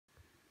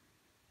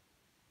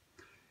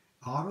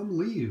autumn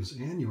leaves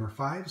and your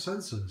five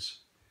senses.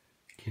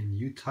 Can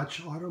you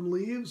touch autumn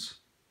leaves?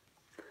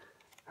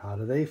 How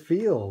do they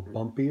feel,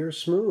 bumpy or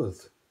smooth?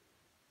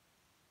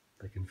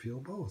 They can feel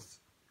both.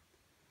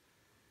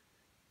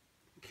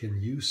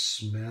 Can you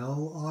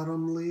smell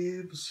autumn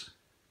leaves?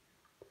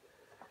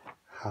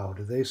 How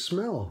do they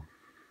smell?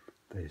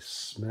 They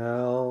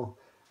smell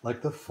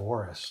like the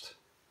forest.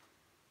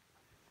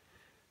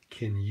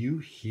 Can you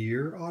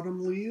hear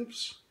autumn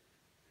leaves?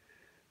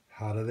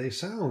 How do they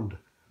sound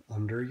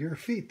under your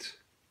feet?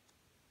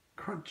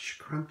 Crunch,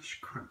 crunch,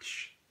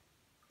 crunch.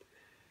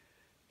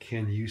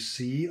 Can you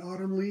see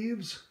autumn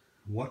leaves?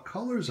 What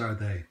colors are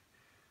they?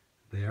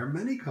 They are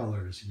many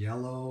colors: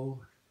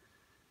 yellow,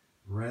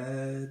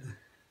 red,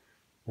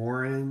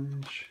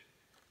 orange.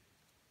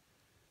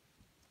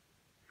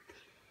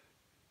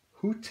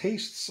 Who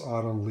tastes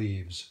autumn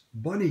leaves?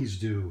 Bunnies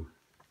do.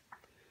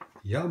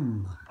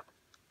 Yum.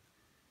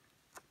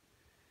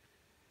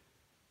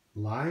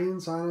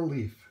 Lines on a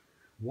leaf.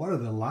 What are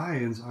the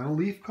lines on a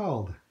leaf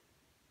called?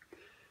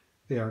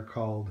 They are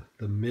called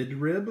the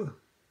midrib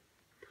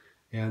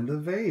and the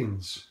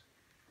veins.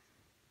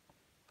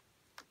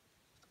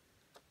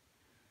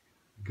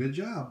 Good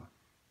job.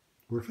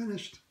 We're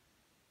finished.